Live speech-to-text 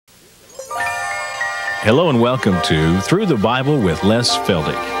Hello and welcome to Through the Bible with Les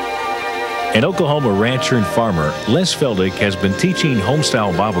Feldick. An Oklahoma rancher and farmer, Les Feldick has been teaching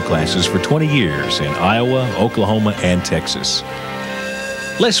homestyle Bible classes for 20 years in Iowa, Oklahoma, and Texas.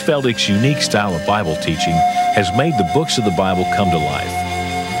 Les Feldick's unique style of Bible teaching has made the books of the Bible come to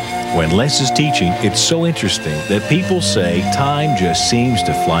life. When Les is teaching, it's so interesting that people say time just seems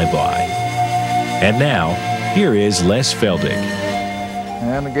to fly by. And now, here is Les Feldick.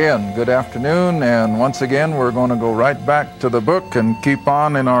 And again, good afternoon, and once again we're going to go right back to the book and keep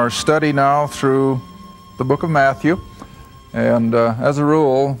on in our study now through the book of Matthew. And as a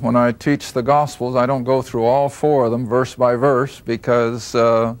rule, when I teach the Gospels, I don't go through all four of them verse by verse because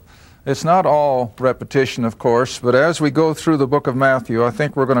it's not all repetition, of course, but as we go through the book of Matthew, I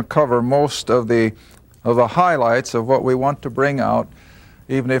think we're going to cover most of the highlights of what we want to bring out,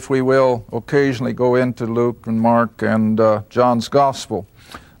 even if we will occasionally go into Luke and Mark and John's Gospel.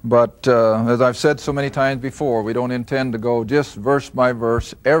 But as I've said so many times before, we don't intend to go just verse by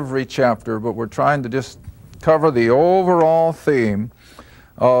verse every chapter, but we're trying to just cover the overall theme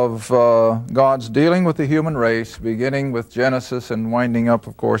of God's dealing with the human race, beginning with Genesis and winding up,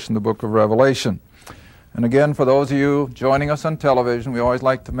 of course, in the book of Revelation. And again, for those of you joining us on television, we always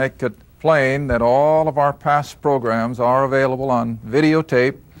like to make it plain that all of our past programs are available on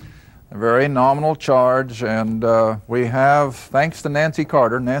videotape, a very nominal charge, and we have, thanks to Nancy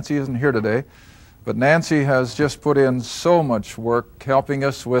Carter, Nancy isn't here today, but Nancy has just put in so much work helping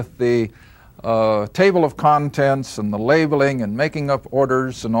us with the table of contents and the labeling and making up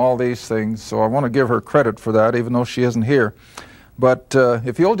orders and all these things, so I want to give her credit for that even though she isn't here. But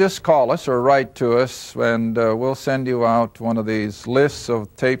if you'll just call us or write to us, and we'll send you out one of these lists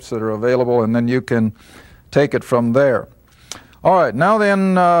of tapes that are available, and then you can take it from there. All right, now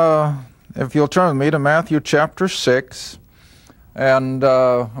then, if you'll turn with me to Matthew chapter 6, and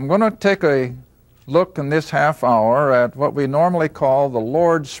I'm going to take a look in this half hour at what we normally call the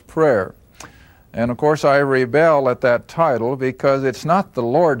Lord's Prayer. And of course I rebel at that title because it's not the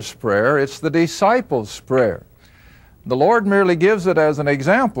Lord's Prayer, it's the disciples' prayer. The Lord merely gives it as an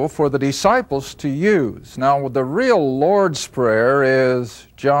example for the disciples to use. Now, the real Lord's Prayer is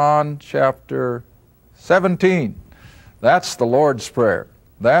John chapter 17. That's the Lord's Prayer.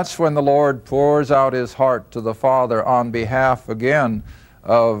 That's when the Lord pours out His heart to the Father on behalf, again,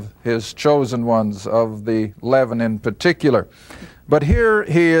 of His chosen ones, of the 11 in particular. But here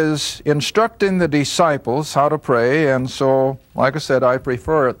He is instructing the disciples how to pray, and so, like I said, I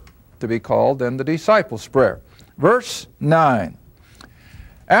prefer it to be called then the disciples' prayer. Verse 9.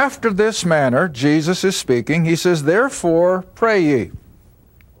 After this manner, Jesus is speaking, He says, "Therefore pray ye,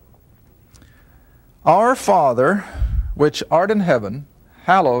 Our Father, which art in heaven,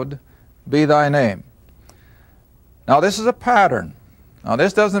 hallowed be thy name." Now this is a pattern. Now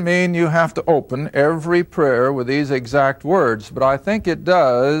this doesn't mean you have to open every prayer with these exact words, but I think it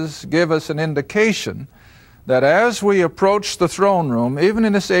does give us an indication that as we approach the throne room, even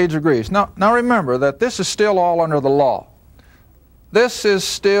in this age of grace, now remember that this is still all under the law. This is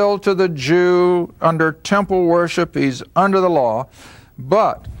still to the Jew under temple worship. He's under the law.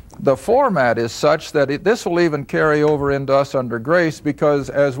 But the format is such that this will even carry over into us under grace,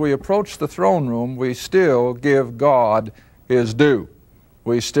 because as we approach the throne room, we still give God His due.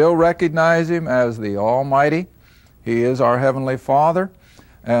 We still recognize Him as the Almighty. He is our Heavenly Father.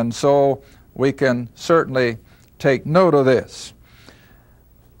 And so we can certainly take note of this.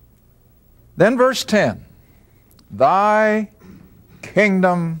 Then verse 10, "Thy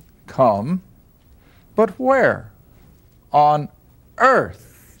kingdom come, but where? On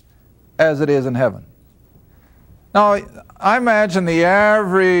earth as it is in heaven." Now, I imagine the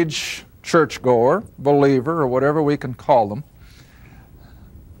average churchgoer, believer, or whatever we can call them,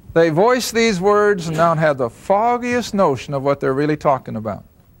 they voice these words and don't have the foggiest notion of what they're really talking about.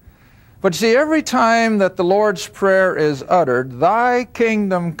 But see, every time that the Lord's Prayer is uttered, "Thy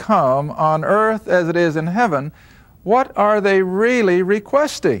kingdom come on earth as it is in heaven," what are they really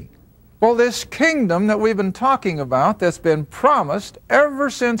requesting? Well, this kingdom that we've been talking about that's been promised ever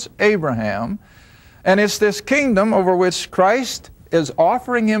since Abraham, and it's this kingdom over which Christ is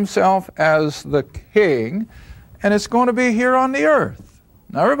offering Himself as the king, and it's going to be here on the earth.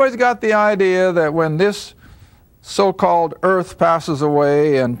 Now, everybody's got the idea that when this so-called earth passes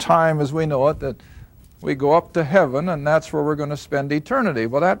away and time as we know it, that we go up to heaven and that's where we're going to spend eternity.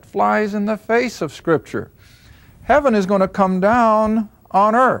 Well, that flies in the face of Scripture. Heaven is going to come down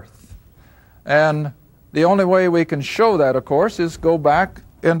on earth. And the only way we can show that, of course, is go back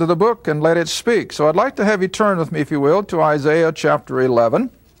into the book and let it speak. So I'd like to have you turn with me, if you will, to Isaiah chapter 11.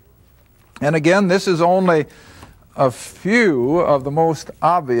 And again, this is only a few of the most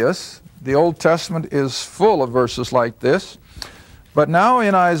obvious The Old Testament is full of verses like this. But now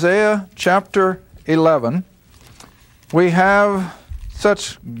in Isaiah chapter 11, we have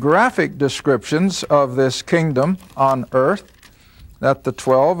such graphic descriptions of this kingdom on earth that the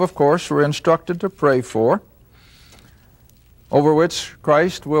 12, of course, were instructed to pray for, over which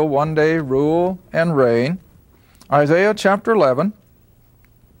Christ will one day rule and reign. Isaiah chapter 11.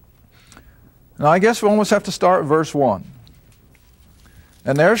 Now I guess we almost have to start verse 1.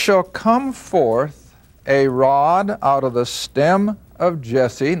 And there shall come forth a rod out of the stem of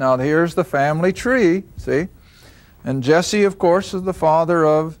Jesse. Now here's the family tree, see? And Jesse, of course, is the father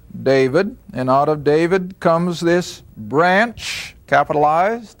of David. And out of David comes this branch,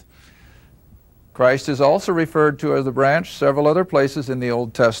 capitalized. Christ is also referred to as the branch several other places in the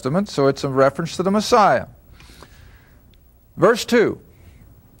Old Testament, so it's a reference to the Messiah. Verse 2,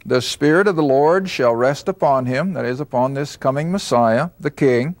 the Spirit of the Lord shall rest upon him, that is, upon this coming Messiah, the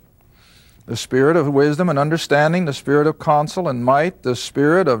King, the Spirit of wisdom and understanding, the Spirit of counsel and might, the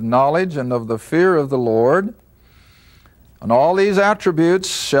Spirit of knowledge and of the fear of the Lord. And all these attributes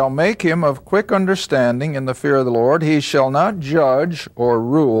shall make him of quick understanding in the fear of the Lord. He shall not judge or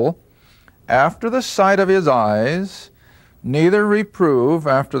rule after the sight of his eyes, neither reprove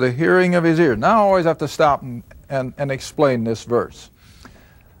after the hearing of his ears. Now I always have to stop and explain this verse.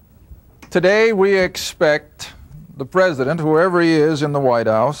 Today we expect the president, whoever he is in the White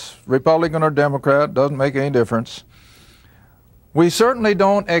House, Republican or Democrat, doesn't make any difference. We certainly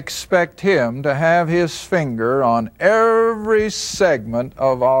don't expect him to have his finger on every segment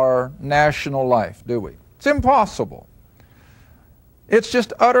of our national life, do we? It's impossible. It's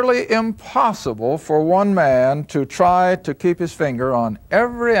just utterly impossible for one man to try to keep his finger on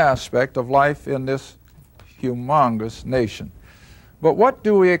every aspect of life in this humongous nation. But what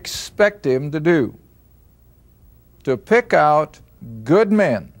do we expect him to do? To pick out good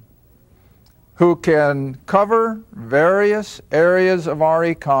men who can cover various areas of our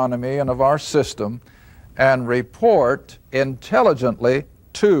economy and of our system and report intelligently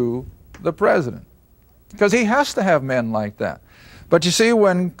to the president. Because he has to have men like that. But you see,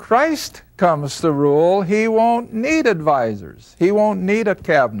 when Christ comes to rule, he won't need advisors. He won't need a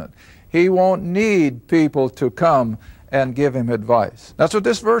cabinet. He won't need people to come and give him advice. That's what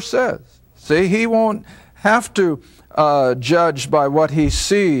this verse says. See, he won't have to judge by what he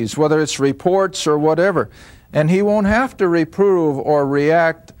sees, whether it's reports or whatever. And he won't have to reprove or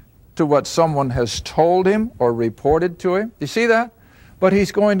react to what someone has told him or reported to him. You see that? But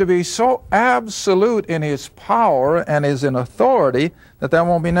he's going to be so absolute in his power and is in authority that that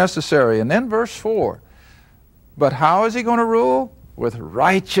won't be necessary. And then verse 4. But how is he going to rule? With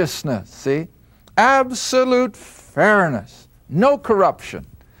righteousness, see? Absolute fairness. No corruption.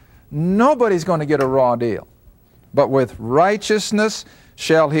 Nobody's going to get a raw deal. But with righteousness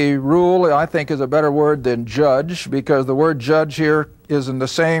shall he rule, I think is a better word than judge, because the word judge here is in the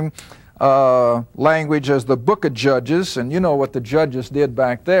same language as the book of Judges, and you know what the judges did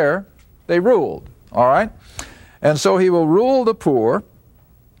back there. They ruled, all right? And so he will rule the poor.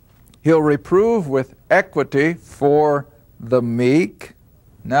 He'll reprove with equity for the meek.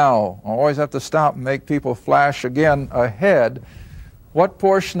 Now, I always have to stop and make people flash again ahead. What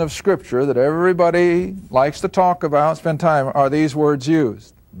portion of Scripture that everybody likes to talk about, spend time, are these words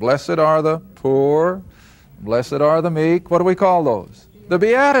used? Blessed are the poor, blessed are the meek. What do we call those? The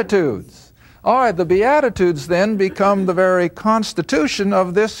Beatitudes. All right, the Beatitudes then become the very constitution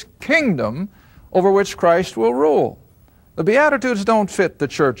of this kingdom over which Christ will rule. The Beatitudes don't fit the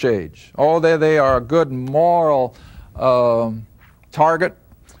church age. Oh, they are a good moral target.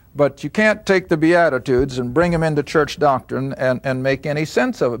 But you can't take the Beatitudes and bring them into church doctrine and make any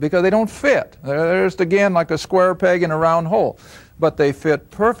sense of it, because they don't fit. They're just, again, like a square peg in a round hole. But they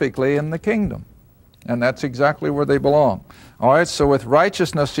fit perfectly in the kingdom. And that's exactly where they belong. All right, so with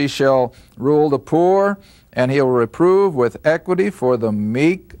righteousness he shall rule the poor, and he'll reprove with equity for the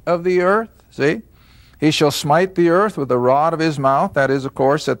meek of the earth. See? He shall smite the earth with the rod of his mouth. That is, of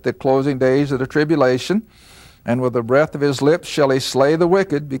course, at the closing days of the tribulation. And with the breath of his lips shall he slay the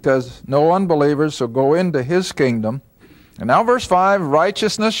wicked, because no unbelievers shall go into his kingdom. And now verse 5,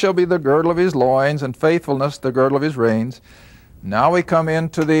 righteousness shall be the girdle of his loins, and faithfulness the girdle of his reins. Now we come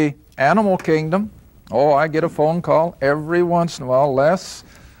into the animal kingdom. Oh, I get a phone call every once in a while. Les,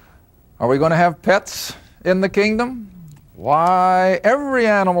 are we going to have pets in the kingdom? Why, every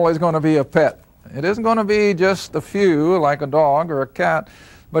animal is going to be a pet. It isn't going to be just a few, like a dog or a cat.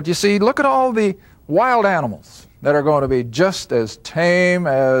 But you see, look at all the wild animals that are going to be just as tame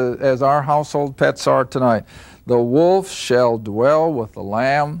as our household pets are tonight. The wolf shall dwell with the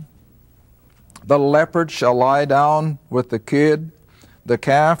lamb. The leopard shall lie down with the kid. the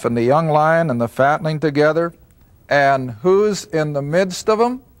calf and the young lion and the fatling together. And who's in the midst of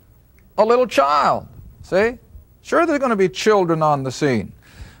them? A little child. See? Sure, there's going to be children on the scene.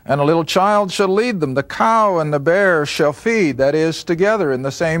 And a little child shall lead them. The cow and the bear shall feed, that is, together in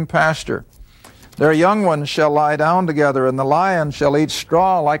the same pasture. Their young ones shall lie down together, and the lion shall eat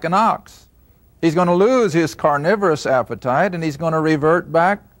straw like an ox. He's going to lose his carnivorous appetite, and he's going to revert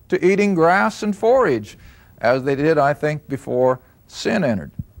back to eating grass and forage, as they did, I think, before sin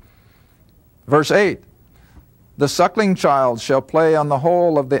entered. Verse 8, the suckling child shall play on the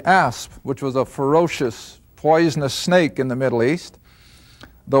hole of the asp, which was a ferocious, poisonous snake in the Middle East.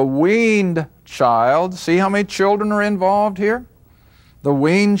 The weaned child, see how many children are involved here? The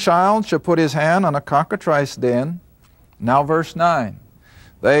weaned child shall put his hand on a cockatrice den. Now verse 9.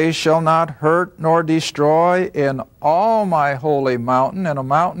 They shall not hurt nor destroy in all my holy mountain. And a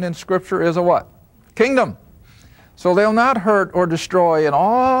mountain in Scripture is a what? Kingdom. So they'll not hurt or destroy in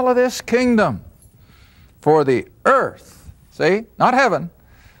all of this kingdom. For the earth, see, not heaven,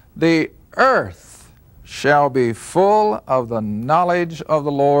 the earth shall be full of the knowledge of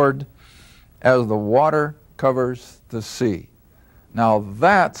the Lord as the water covers the sea. Now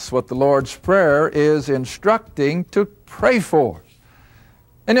that's what the Lord's Prayer is instructing to pray for.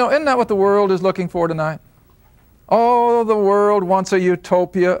 And you know, isn't that what the world is looking for tonight? Oh, the world wants a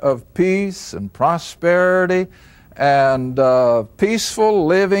utopia of peace and prosperity and peaceful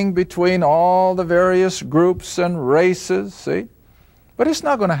living between all the various groups and races, see? But it's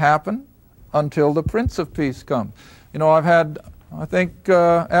not going to happen until the Prince of Peace comes. You know, I think,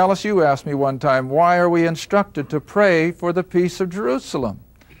 Alice, you asked me one time, why are we instructed to pray for the peace of Jerusalem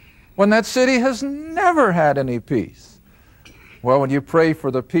when that city has never had any peace? Well, when you pray for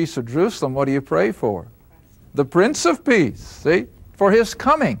the peace of Jerusalem, what do you pray for? The Prince of Peace, see, for His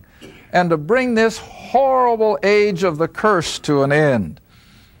coming and to bring this horrible age of the curse to an end.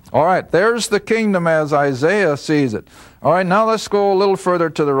 All right, there's the kingdom as Isaiah sees it. All right, now let's go a little further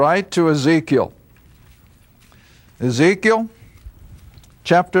to the right to Ezekiel. Ezekiel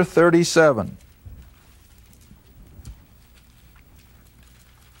chapter 37.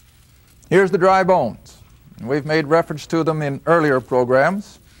 Here's the dry bones. We've made reference to them in earlier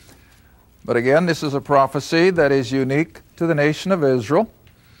programs. But again, this is a prophecy that is unique to the nation of Israel.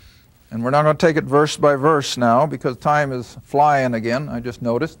 And we're not going to take it verse by verse now because time is flying again, I just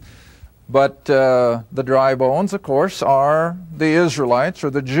noticed. But the dry bones, of course, are the Israelites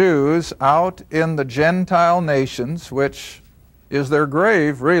or the Jews out in the Gentile nations, which is their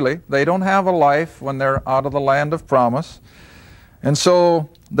grave, really. They don't have a life when they're out of the land of promise. And so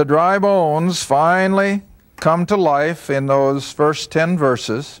the dry bones finally come to life in those first 10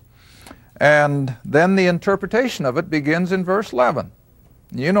 verses. And then the interpretation of it begins in verse 11.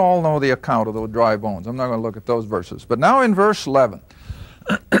 You all know the account of those dry bones. I'm not going to look at those verses. But now in verse 11,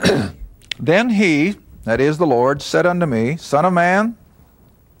 then he, that is the Lord, said unto me, Son of man,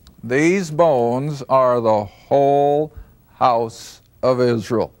 these bones are the whole house of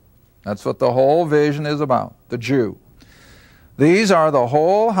Israel. That's what the whole vision is about, the Jew. These are the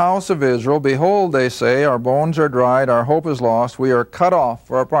whole house of Israel. Behold, they say, our bones are dried, our hope is lost, we are cut off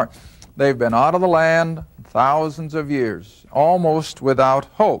for our part. They've been out of the land thousands of years, almost without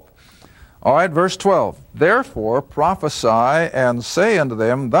hope. All right, verse 12. Therefore prophesy and say unto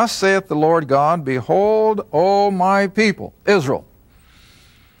them, Thus saith the Lord God, Behold, O my people, Israel,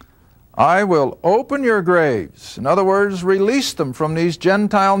 I will open your graves. In other words, release them from these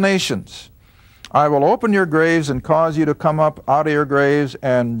Gentile nations. I will open your graves and cause you to come up out of your graves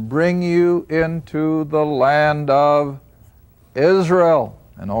and bring you into the land of Israel.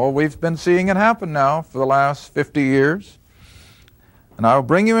 And oh, we've been seeing it happen now for the last 50 years. And I will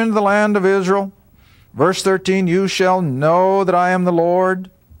bring you into the land of Israel. Verse 13, you shall know that I am the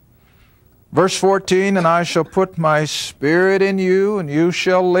Lord. Verse 14, and I shall put my spirit in you, and you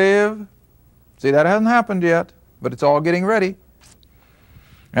shall live. See, that hasn't happened yet, but it's all getting ready.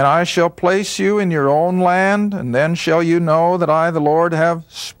 And I shall place you in your own land, and then shall you know that I, the Lord, have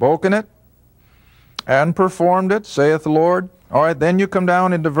spoken it and performed it, saith the Lord. All right, then you come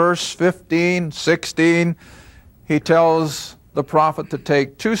down into verse 15, 16. He tells the prophet to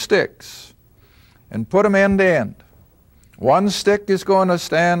take 2 sticks and put them end to end. One stick is going to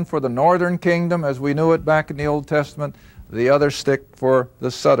stand for the northern kingdom as we knew it back in the Old Testament, the other stick for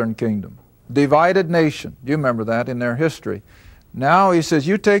the southern kingdom. Divided nation. Do you remember that in their history? Now he says,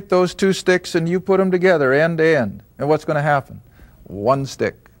 you take those 2 sticks and you put them together end to end. And what's going to happen? 1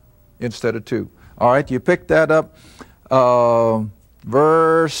 stick instead of 2. All right, you pick that up.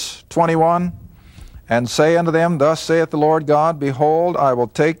 Verse 21. and say unto them, Thus saith the Lord God, Behold, I will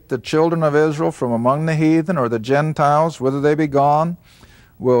take the children of Israel from among the heathen, or the Gentiles, whither they be gone,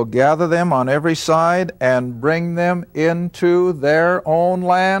 will gather them on every side, and bring them into their own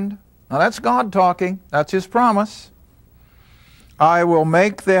land. Now that's God talking. That's His promise. I will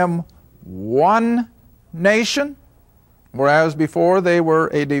make them one nation, whereas before they were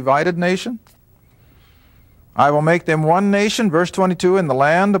a divided nation. I will make them one nation, verse 22, in the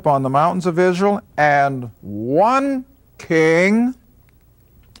land upon the mountains of Israel, and one king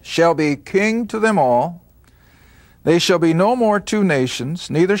shall be king to them all. They shall be no more two nations,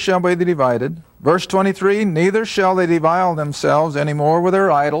 neither shall they be divided. Verse 23, neither shall they defile themselves any more with their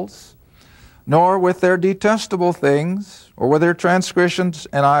idols, nor with their detestable things, or with their transgressions,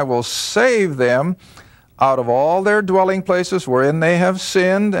 and I will save them out of all their dwelling places wherein they have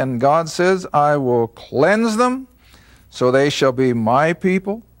sinned. And God says, I will cleanse them, so they shall be my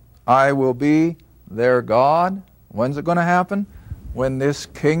people. I will be their God. When's it going to happen? When this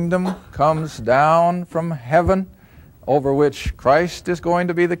kingdom comes down from heaven, over which Christ is going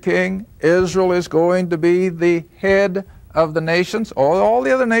to be the king. Israel is going to be the head of the nations. All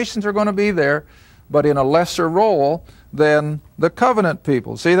the other nations are going to be there, but in a lesser role than the covenant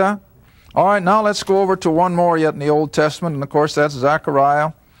people. See that? All right, now let's go over to one more yet in the Old Testament, and of course that's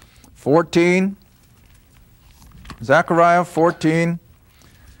Zechariah 14. Zechariah 14.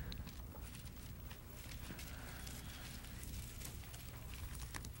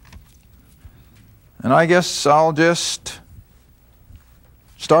 And I guess I'll just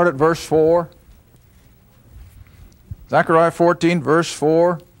start at verse 4. Zechariah 14, verse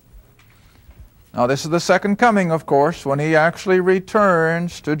 4. Now this is the second coming, of course, when He actually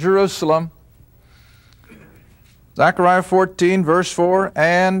returns to Jerusalem. Zechariah 14, verse 4,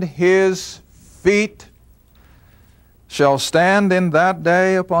 and His feet shall stand in that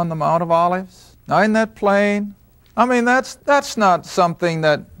day upon the Mount of Olives. Now isn't that plain? I mean, that's not something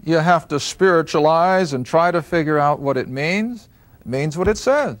that you have to spiritualize and try to figure out what it means. It means what it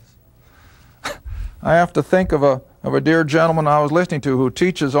says. I have to think of a dear gentleman I was listening to who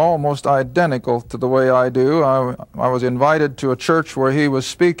teaches almost identical to the way I do. I was invited to a church where he was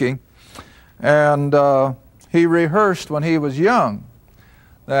speaking, and he rehearsed when he was young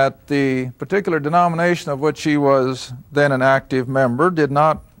that the particular denomination of which he was then an active member did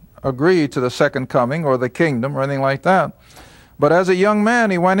not agree to the second coming or the kingdom or anything like that. But as a young man,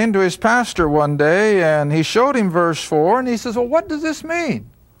 he went into his pastor one day and he showed him verse 4, and he says, well, what does this mean?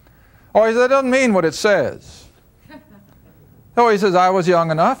 Oh, he said, it doesn't mean what it says. So he says, I was young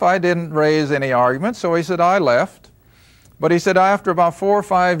enough, I didn't raise any arguments, so he said, I left. But he said, after about 4 or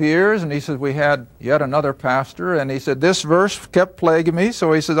 5 years, and he said, we had yet another pastor, and he said, this verse kept plaguing me,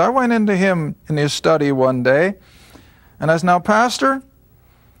 so he says, I went into him in his study one day, and I said, now, Pastor,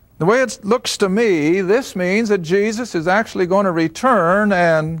 the way it looks to me, this means that Jesus is actually going to return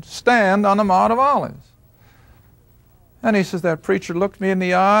and stand on the Mount of Olives. And he says, that preacher looked me in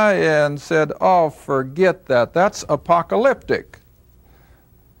the eye and said, oh, forget that. That's apocalyptic.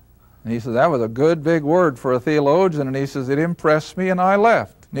 And he says, that was a good big word for a theologian. And he says, it impressed me and I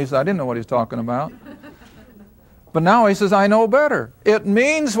left. And he said, I didn't know what he's talking about. But now he says, I know better. It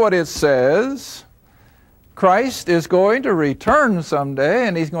means what it says. Christ is going to return someday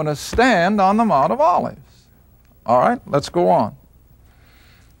and He's going to stand on the Mount of Olives. All right, let's go on.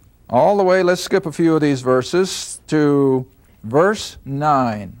 All the way, let's skip a few of these verses to verse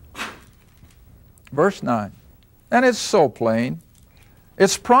 9. Verse 9. And it's so plain.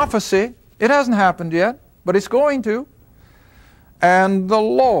 It's prophecy. It hasn't happened yet, but it's going to. And the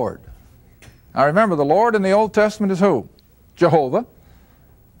Lord. Now remember, the Lord in the Old Testament is who? Jehovah.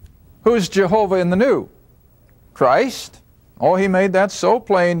 Who's Jehovah in the New? Christ. Oh, He made that so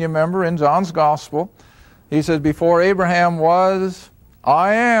plain, you remember, in John's Gospel. He says, before Abraham was,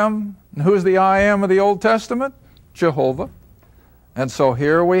 I am. And who's the I am of the Old Testament? Jehovah. And so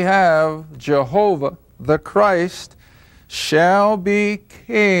here we have Jehovah, the Christ, shall be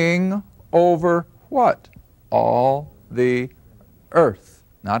king over what? All the earth.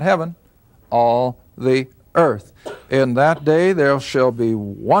 Not heaven, all the earth. In that day there shall be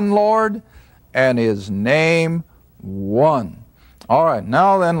one Lord, and His name one. All right,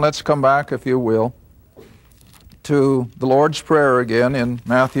 now then let's come back, if you will, to the Lord's Prayer again in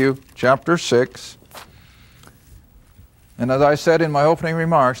Matthew chapter 6. And as I said in my opening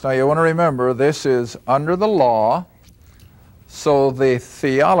remarks, now you want to remember this is under the law, so the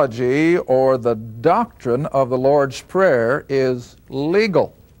theology or the doctrine of the Lord's Prayer is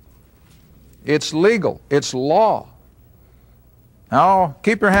legal. It's legal. It's law. Now,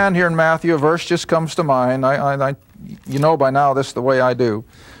 keep your hand here in Matthew. A verse just comes to mind. You know by now this is the way I do.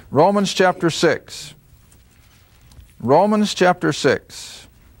 Romans chapter 6. Romans chapter 6.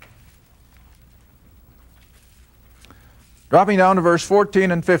 Dropping down to verse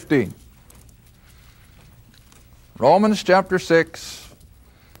 14 and 15. Romans chapter 6,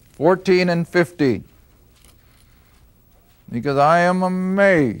 14 and 15. Because I am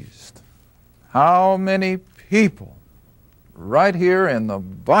amazed how many people right here in the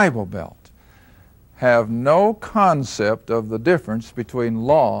Bible Belt have no concept of the difference between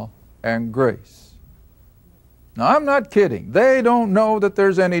law and grace. Now, I'm not kidding. They don't know that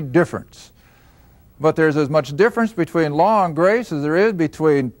there's any difference. But there's as much difference between law and grace as there is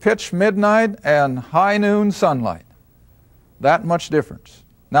between pitch midnight and high noon sunlight. That much difference.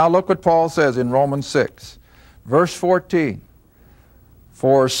 Now look what Paul says in Romans 6, verse 14.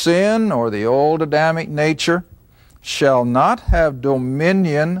 For sin, or the old Adamic nature, shall not have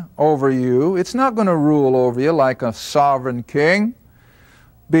dominion over you. It's not going to rule over you like a sovereign king,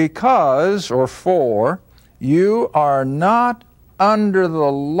 because, or for, you are not under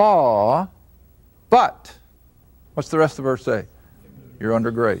the law, but, what's the rest of the verse say? You're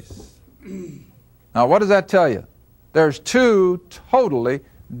under grace. Now what does that tell you? There's two totally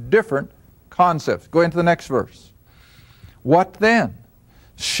different concepts. Go into the next verse. What then?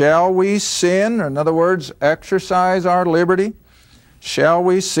 Shall we sin, or in other words, exercise our liberty? Shall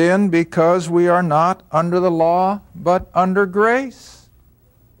we sin because we are not under the law, but under grace?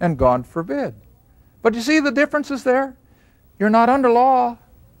 And God forbid. But you see the differences there? You're not under law,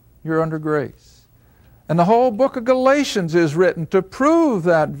 you're under grace. And the whole book of Galatians is written to prove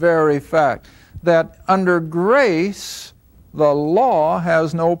that very fact, that under grace, the law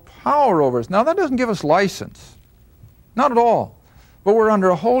has no power over us. Now, that doesn't give us license. Not at all. But we're under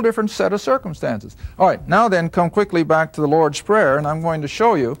a whole different set of circumstances. All right, now then, come quickly back to the Lord's Prayer, and I'm going to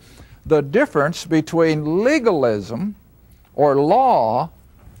show you the difference between legalism, or law,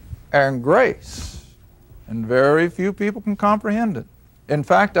 and grace. And very few people can comprehend it. In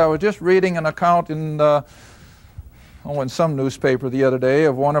fact, I was just reading an account in some newspaper the other day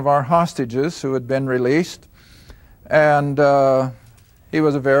of one of our hostages who had been released. And he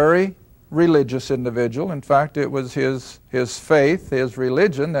was a very religious individual. In fact, it was his faith, his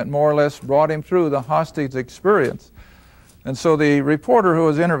religion, that more or less brought him through the hostage experience. And so the reporter who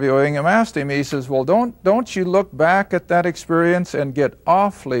was interviewing him asked him, he says, well, don't you look back at that experience and get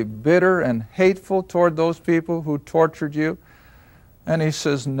awfully bitter and hateful toward those people who tortured you? And he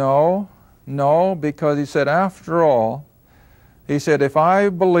says, no, because he said, after all, he said, if I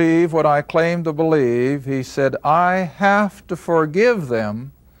believe what I claim to believe, he said, I have to forgive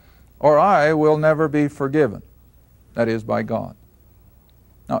them or I will never be forgiven. That is, by God.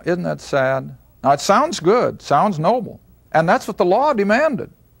 Now, isn't that sad? Now, it sounds good, sounds noble, and that's what the law demanded.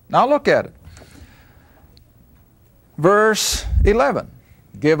 Now, look at it. Verse 11,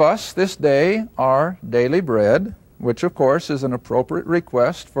 give us this day our daily bread, which of course is an appropriate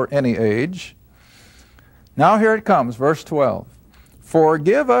request for any age. Now here it comes, verse 12.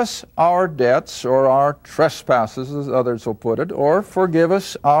 Forgive us our debts, or our trespasses, as others will put it, or forgive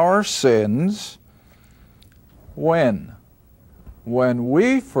us our sins. When? When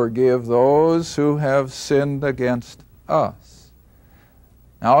we forgive those who have sinned against us.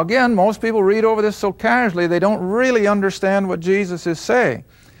 Now again, most people read over this so casually, they don't really understand what Jesus is saying.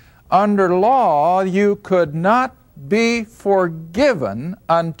 Under law, you could not be forgiven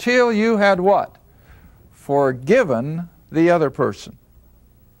until you had what? Forgiven the other person.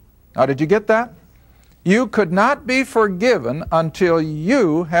 Now, did you get that? You could not be forgiven until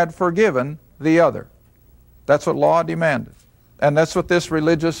you had forgiven the other. That's what law demanded. And that's what this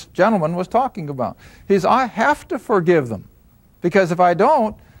religious gentleman was talking about. He said, I have to forgive them, because if I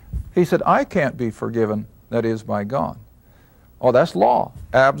don't, he said, I can't be forgiven, that is, by God. Oh, that's law.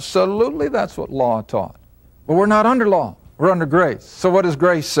 Absolutely, that's what law taught. But we're not under law. We're under grace. So what does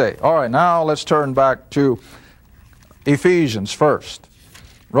grace say? All right, now let's turn back to Ephesians first.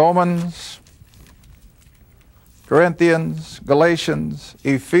 Romans, Corinthians, Galatians,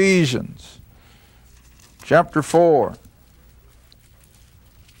 Ephesians, chapter 4.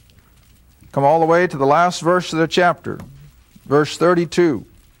 Come all the way to the last verse of the chapter, verse 32.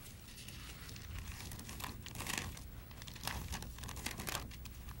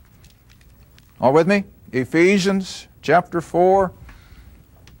 All with me? Ephesians chapter 4,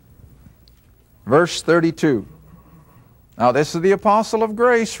 verse 32. Now this is the apostle of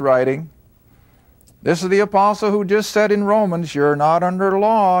grace writing. This is the apostle who just said in Romans, you're not under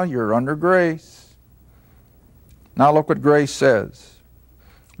law, you're under grace. Now look what grace says.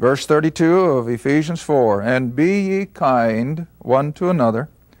 Verse 32 of Ephesians 4, and be ye kind one to another,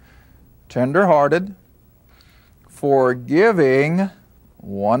 tender-hearted, forgiving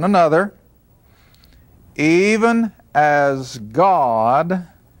one another, even as God,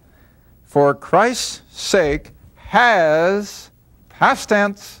 for Christ's sake, has, past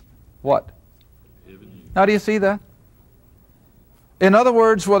tense, what? Now do you see that? In other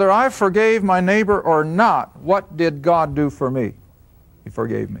words, whether I forgave my neighbor or not, what did God do for me? He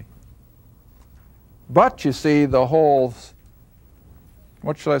forgave me. But you see, the whole,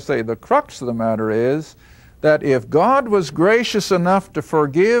 what shall I say, the crux of the matter is that if God was gracious enough to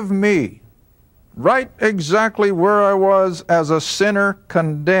forgive me, right exactly where I was as a sinner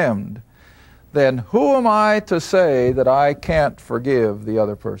condemned, then who am I to say that I can't forgive the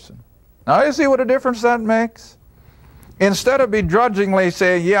other person? Now you see what a difference that makes? Instead of begrudgingly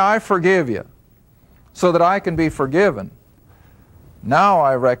saying, yeah, I forgive you, so that I can be forgiven, now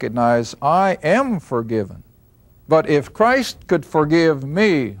I recognize I am forgiven. But if Christ could forgive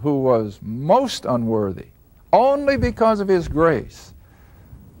me, who was most unworthy, only because of His grace,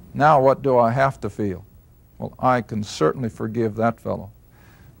 now what do I have to feel? Well, I can certainly forgive that fellow,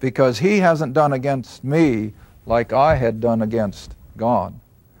 because he hasn't done against me like I had done against God.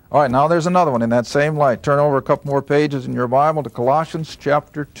 All right, now there's another one in that same light. Turn over a couple more pages in your Bible to Colossians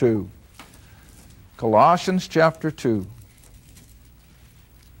chapter 2. Colossians chapter 2.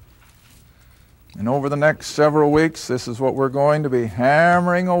 And over the next several weeks, this is what we're going to be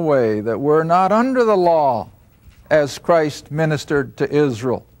hammering away, that we're not under the law as Christ ministered to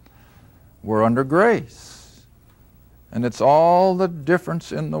Israel. We're under grace. And it's all the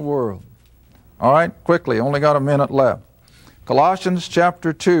difference in the world. All right, quickly, only got a minute left. Colossians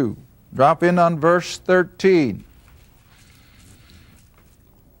chapter 2, drop in on verse 13,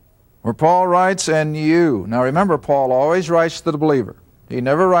 where Paul writes, and you. Now remember, Paul always writes to the believer. He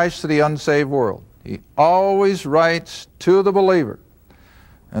never writes to the unsaved world. He always writes to the believer.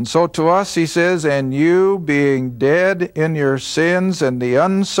 And so to us he says, and you being dead in your sins and the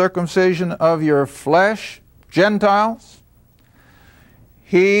uncircumcision of your flesh, Gentiles,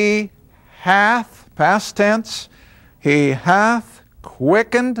 He hath, past tense, He hath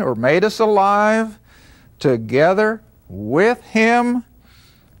quickened or made us alive together with Him,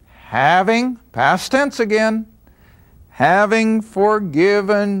 having, past tense again, having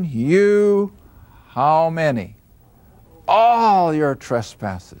forgiven you, how many? All your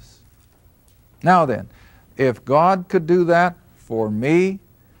trespasses. Now then, if God could do that for me,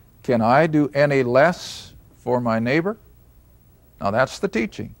 can I do any less for my neighbor? Now that's the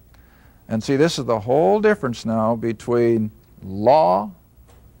teaching. And see, this is the whole difference now between law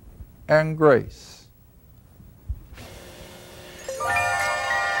and grace.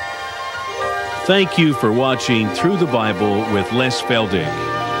 Thank you for watching Through the Bible with Les Feldick,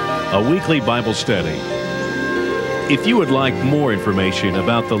 a weekly Bible study. If you would like more information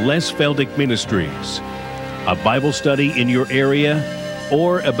about the Les Feldick Ministries, a Bible study in your area,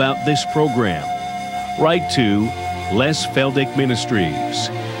 or about this program, write to Les Feldick Ministries,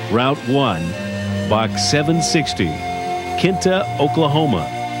 Route 1, Box 760, Kinta, Oklahoma,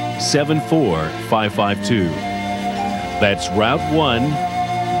 74552. That's Route 1,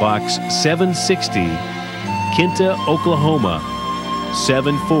 Box 760, Kinta, Oklahoma,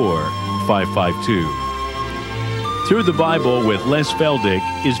 74552. Through the Bible with Les Feldick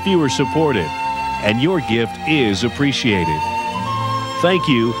is viewer supported, and your gift is appreciated. Thank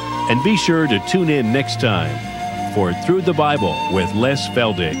you, and be sure to tune in next time for Through the Bible with Les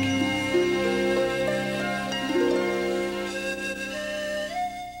Feldick.